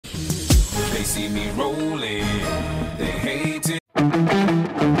They see me rolling, they hate it.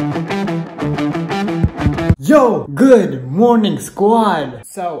 Yo, good morning squad!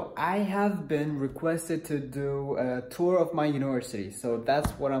 So I have been requested to do a tour of my university, so that's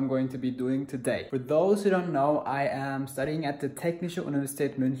what I'm going to be doing today. For those who don't know, I am studying at the Technische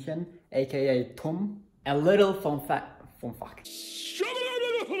Universität München, aka TUM. A little fun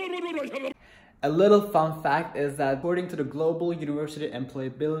fact is that according to the Global University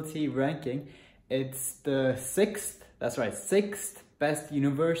Employability Ranking, it's the sixth best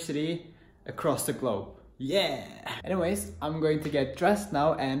university across the globe. Yeah! Anyways, I'm going to get dressed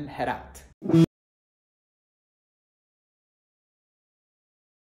now and head out.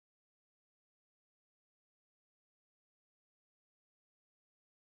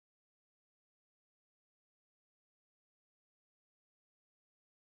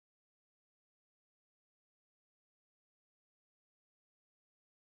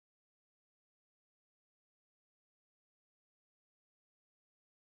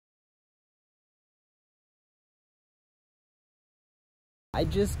 I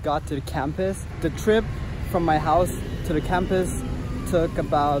just got to the campus. The trip from my house to the campus took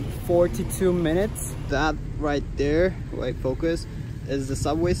about 42 minutes. That right there, wait, focus, is the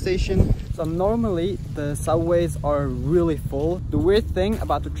subway station. So normally the subways are really full. The weird thing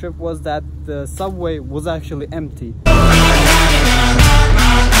about the trip was that the subway was actually empty.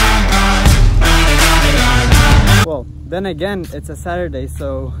 Well, then again, it's a Saturday,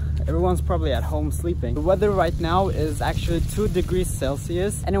 so everyone's probably at home sleeping. The weather right now is actually 2 degrees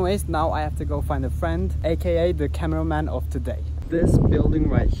Celsius. Anyways, now I have to go find a friend, aka the cameraman of today. This building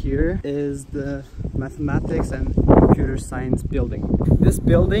right here is the mathematics and computer science building. This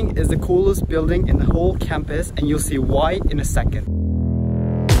building is the coolest building in the whole campus, and you'll see why in a second.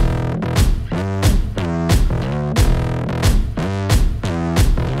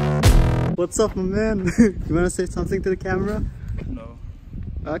 What's up, my man? You wanna say something to the camera? No.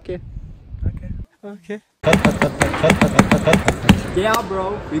 Okay. Okay. Yeah,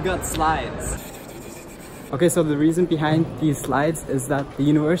 bro, we got slides. Okay, so the reason behind these slides is that the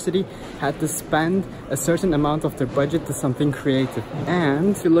university had to spend a certain amount of their budget to something creative.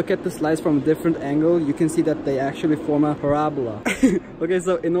 And if you look at the slides from a different angle, you can see that they actually form a parabola. Okay,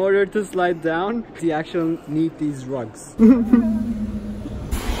 so in order to slide down, you actually need these rugs.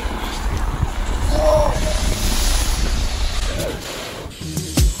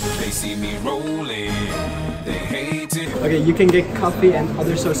 They see me rolling, they hate it. Okay, you can get coffee and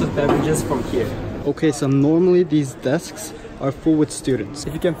other sorts of beverages from here. Okay, so normally these desks are full with students.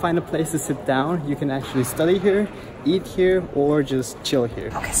 If you can find a place to sit down, you can actually study here, eat here, or just chill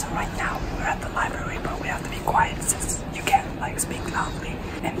here. Okay, so right now we're at the library, but we have to be quiet since you can't like speak loudly.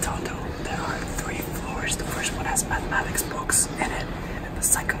 In total, there are 3 floors. The first one has mathematics books in it, and the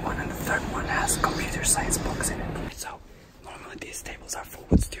second one and the third one has computer science books in it. So normally these tables are full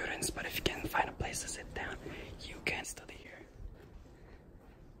with students, but if you can find a place to sit down, you can study here.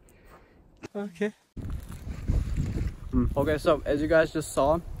 Okay. Okay, so as you guys just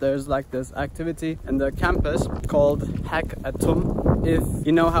saw, there's like this activity in the campus called Hack at TUM. If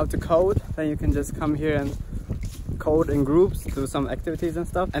you know how to code, then you can just come here and code in groups, do some activities and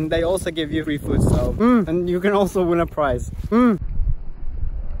stuff. And they also give you free food, so and you can also win a prize.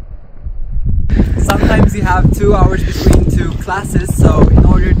 Sometimes you have 2 hours between 2 classes, so in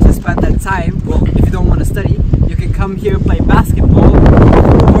order to spend that time, well, if you don't want to study, you can come here play basketball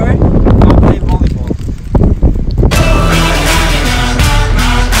or go play volleyball.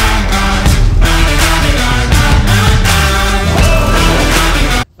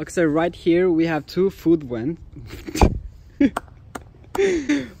 Okay, so right here we have 2 food vents.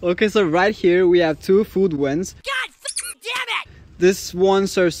 Okay, so right here we have 2 food vents. This one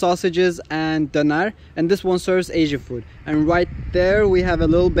serves sausages and doner, and this one serves Asian food. And right there we have a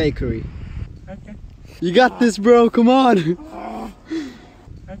little bakery. Okay. You got this, bro, come on!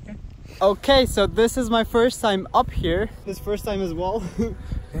 Okay. Okay, so this is my first time up here. This first time as well.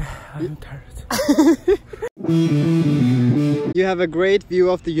 Yeah, I'm tired. You have a great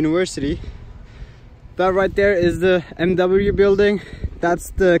view of the university. That right there is the MW building. That's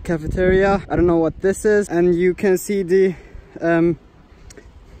the cafeteria. I don't know what this is. And you can see the Okay.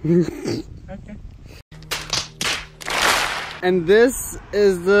 And this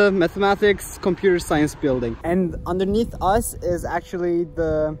is the mathematics computer science building. And underneath us is actually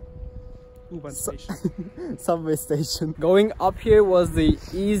the subway station. Going up here was the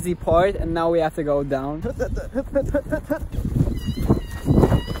easy part, and now we have to go down.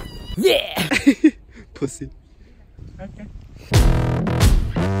 Yeah! Pussy. Okay.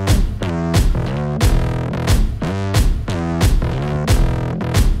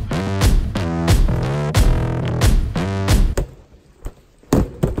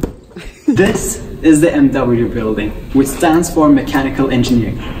 This is the MW building, which stands for Mechanical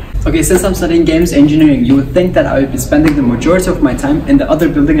Engineering. Okay, since I'm studying games engineering, you would think that I would be spending the majority of my time in the other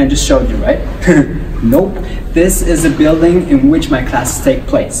building I just showed you, right? Nope. This is the building in which my classes take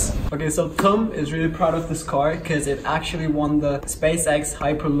place. Okay, so Tom is really proud of this car because it actually won the SpaceX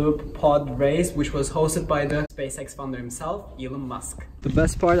Hyperloop pod race, which was hosted by the SpaceX founder himself, Elon Musk. The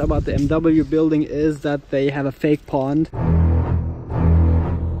best part about the MW building is that they have a fake pond.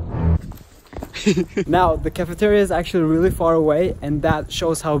 Now, the cafeteria is actually really far away, and that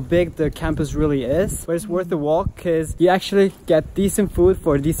shows how big the campus really is. But it's worth the walk because you actually get decent food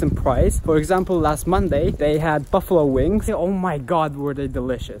for a decent price. For example, last Monday, they had buffalo wings. Oh my god, were they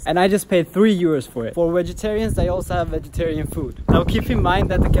delicious. And I just paid €3 for it. For vegetarians, they also have vegetarian food. Now, keep in mind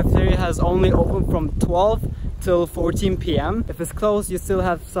that the cafeteria has only open from 12 till 14 p.m. If it's closed, you still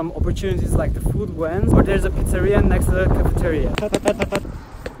have some opportunities like the food wins, or there's a pizzeria next to the cafeteria.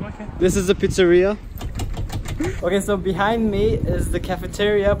 This is the pizzeria. Okay, so behind me is the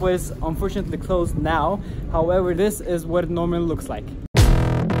cafeteria, but it's unfortunately closed now. However, this is what it normally looks like.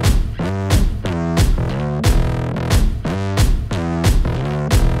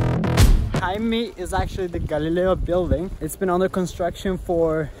 Behind me is actually the Galileo building. It's been under construction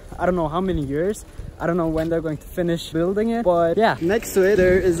for I don't know how many years. I don't know when they're going to finish building it, but yeah. Next to it,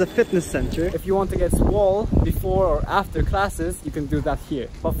 there is a fitness center. If you want to get swole before or after classes, you can do that here.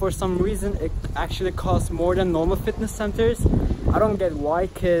 But for some reason, it actually costs more than normal fitness centers. I don't get why,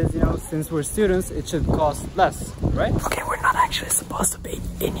 because, you know, since we're students, it should cost less, right? Okay, we're not actually supposed to be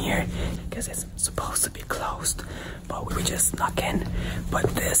in here because it's supposed to be closed, but we just snuck in. But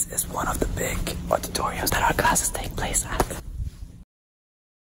this is one of the big auditoriums that our classes take place at.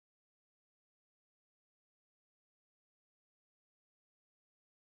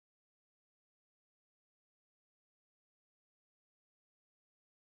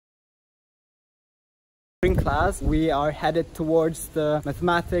 In class, we are headed towards the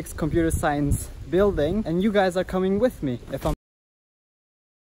mathematics, computer science building, and you guys are coming with me. If I'm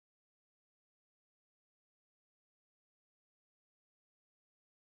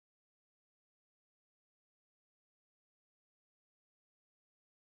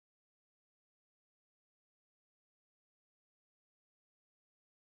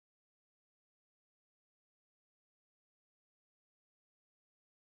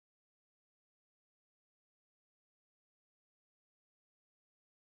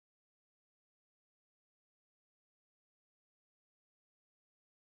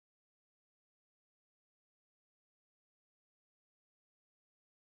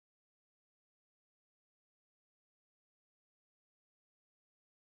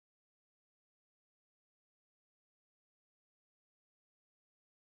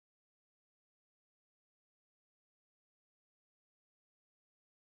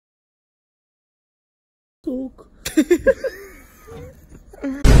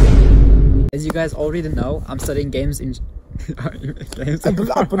As you guys already know, I'm studying games in As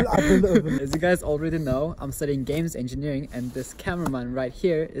you guys already know, I'm studying games engineering, and this cameraman right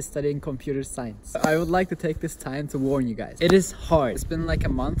here is studying computer science. I would like to take this time to warn you guys. It is hard. It's been like a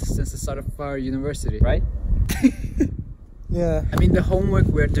month since the start of our university, right? Yeah. I mean, the homework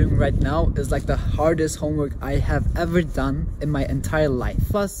we're doing right now is like the hardest homework I have ever done in my entire life.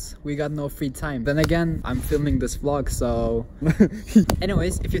 Plus, we got no free time. Then again, I'm filming this vlog, so...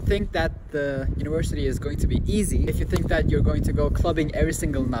 Anyways, if you think that the university is going to be easy, if you think that you're going to go clubbing every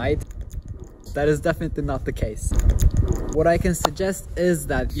single night, that is definitely not the case. What I can suggest is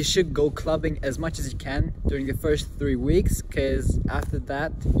that you should go clubbing as much as you can during the first 3 weeks, because after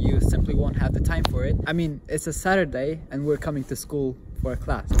that you simply won't have the time for it. I mean, it's a Saturday and we're coming to school for a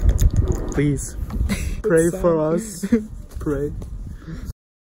class. Please pray for us. Pray.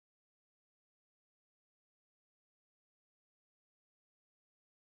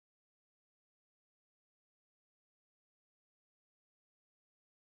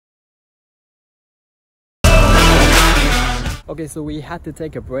 Okay, so we had to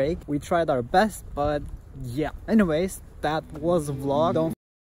take a break. We tried our best, but yeah. Anyways, that was a vlog. Don't